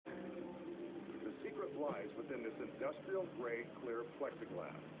lies within this industrial-grade clear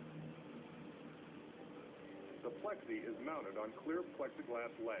plexiglass. The plexi is mounted on clear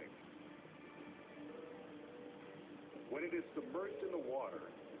plexiglass legs. When it is submerged in the water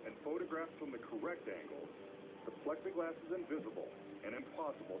and photographed from the correct angle, the plexiglass is invisible and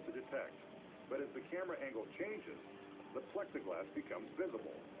impossible to detect. But as the camera angle changes, the plexiglass becomes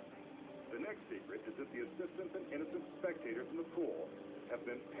visible. The next secret is that the assistants and innocent spectators in the pool have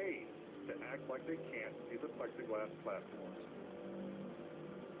been paid to act like they can't see the plexiglass platforms.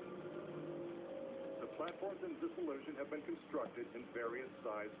 The platforms in this illusion have been constructed in various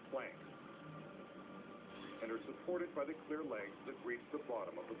sized planks and are supported by the clear legs that reach the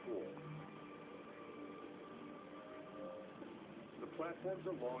bottom of the pool. The platforms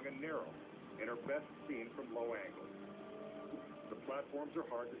are long and narrow and are best seen from low angles. The platforms are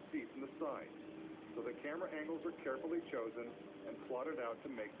hard to see from the side, so the camera angles are carefully chosen and plotted out to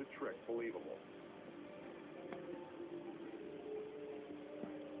make the trick believable.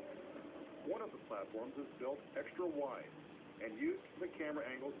 One of the platforms is built extra wide and used for the camera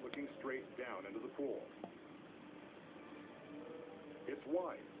angles looking straight down into the pool. It's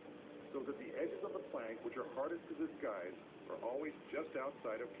wide, so that the edges of the plank, which are hardest to disguise, are always just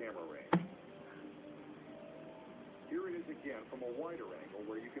outside of camera range. Here it is again from a wider angle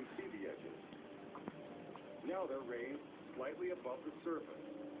where you can see the edges. Now they're raised slightly above the surface,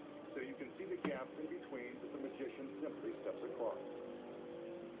 so you can see the gaps in between that the magician simply steps across.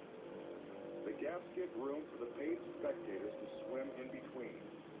 The gaps give room for the paid spectators to swim in between,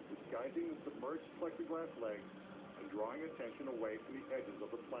 disguising the submerged plexiglass legs and drawing attention away from the edges of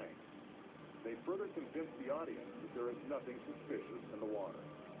the plank. They further convince the audience that there is nothing suspicious in the water.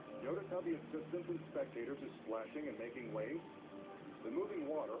 Notice how the assistants and spectators are splashing and making waves? The moving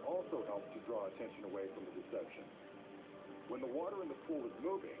water also helps to draw attention away from the deception. When the water in the pool is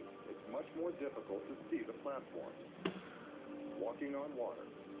moving, it's much more difficult to see the platforms. Walking on water,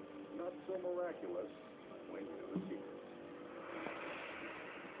 not so miraculous when you know the secret.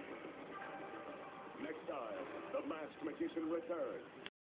 Next time, the masked magician returns.